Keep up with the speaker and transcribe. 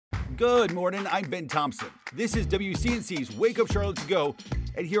Good morning, I'm Ben Thompson. This is WCNC's Wake Up Charlotte to Go,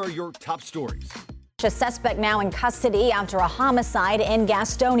 and here are your top stories. A suspect now in custody after a homicide in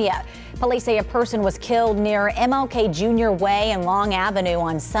Gastonia. Police say a person was killed near MLK Jr. Way and Long Avenue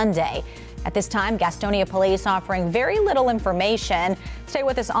on Sunday. At this time, Gastonia police offering very little information. Stay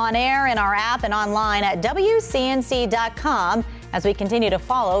with us on air, in our app, and online at WCNC.com as we continue to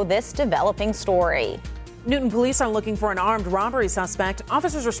follow this developing story. Newton police are looking for an armed robbery suspect.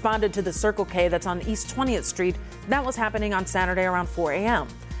 Officers responded to the Circle K that's on East 20th Street. That was happening on Saturday around 4 a.m.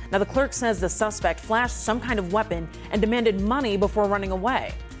 Now, the clerk says the suspect flashed some kind of weapon and demanded money before running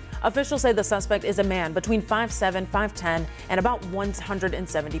away. Officials say the suspect is a man between 5'7", 5'10", and about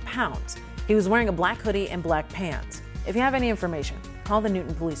 170 pounds. He was wearing a black hoodie and black pants. If you have any information, call the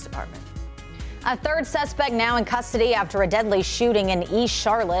Newton Police Department. A third suspect now in custody after a deadly shooting in East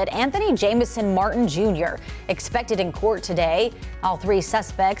Charlotte. Anthony Jamison Martin Jr. expected in court today. All three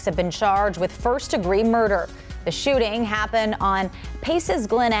suspects have been charged with first-degree murder. The shooting happened on Paces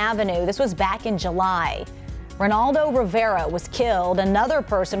Glen Avenue. This was back in July. Ronaldo Rivera was killed. Another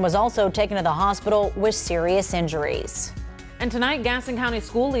person was also taken to the hospital with serious injuries. And tonight, Gaston County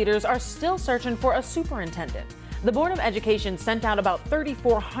school leaders are still searching for a superintendent. The Board of Education sent out about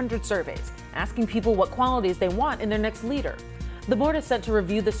 3,400 surveys, asking people what qualities they want in their next leader. The board is set to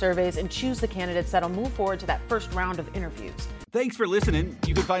review the surveys and choose the candidates that'll move forward to that first round of interviews. Thanks for listening.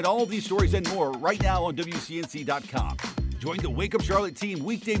 You can find all of these stories and more right now on WCNC.com. Join the Wake Up Charlotte team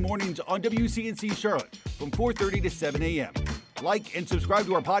weekday mornings on WCNC Charlotte from 4:30 to 7 a.m. Like and subscribe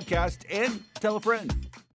to our podcast and tell a friend.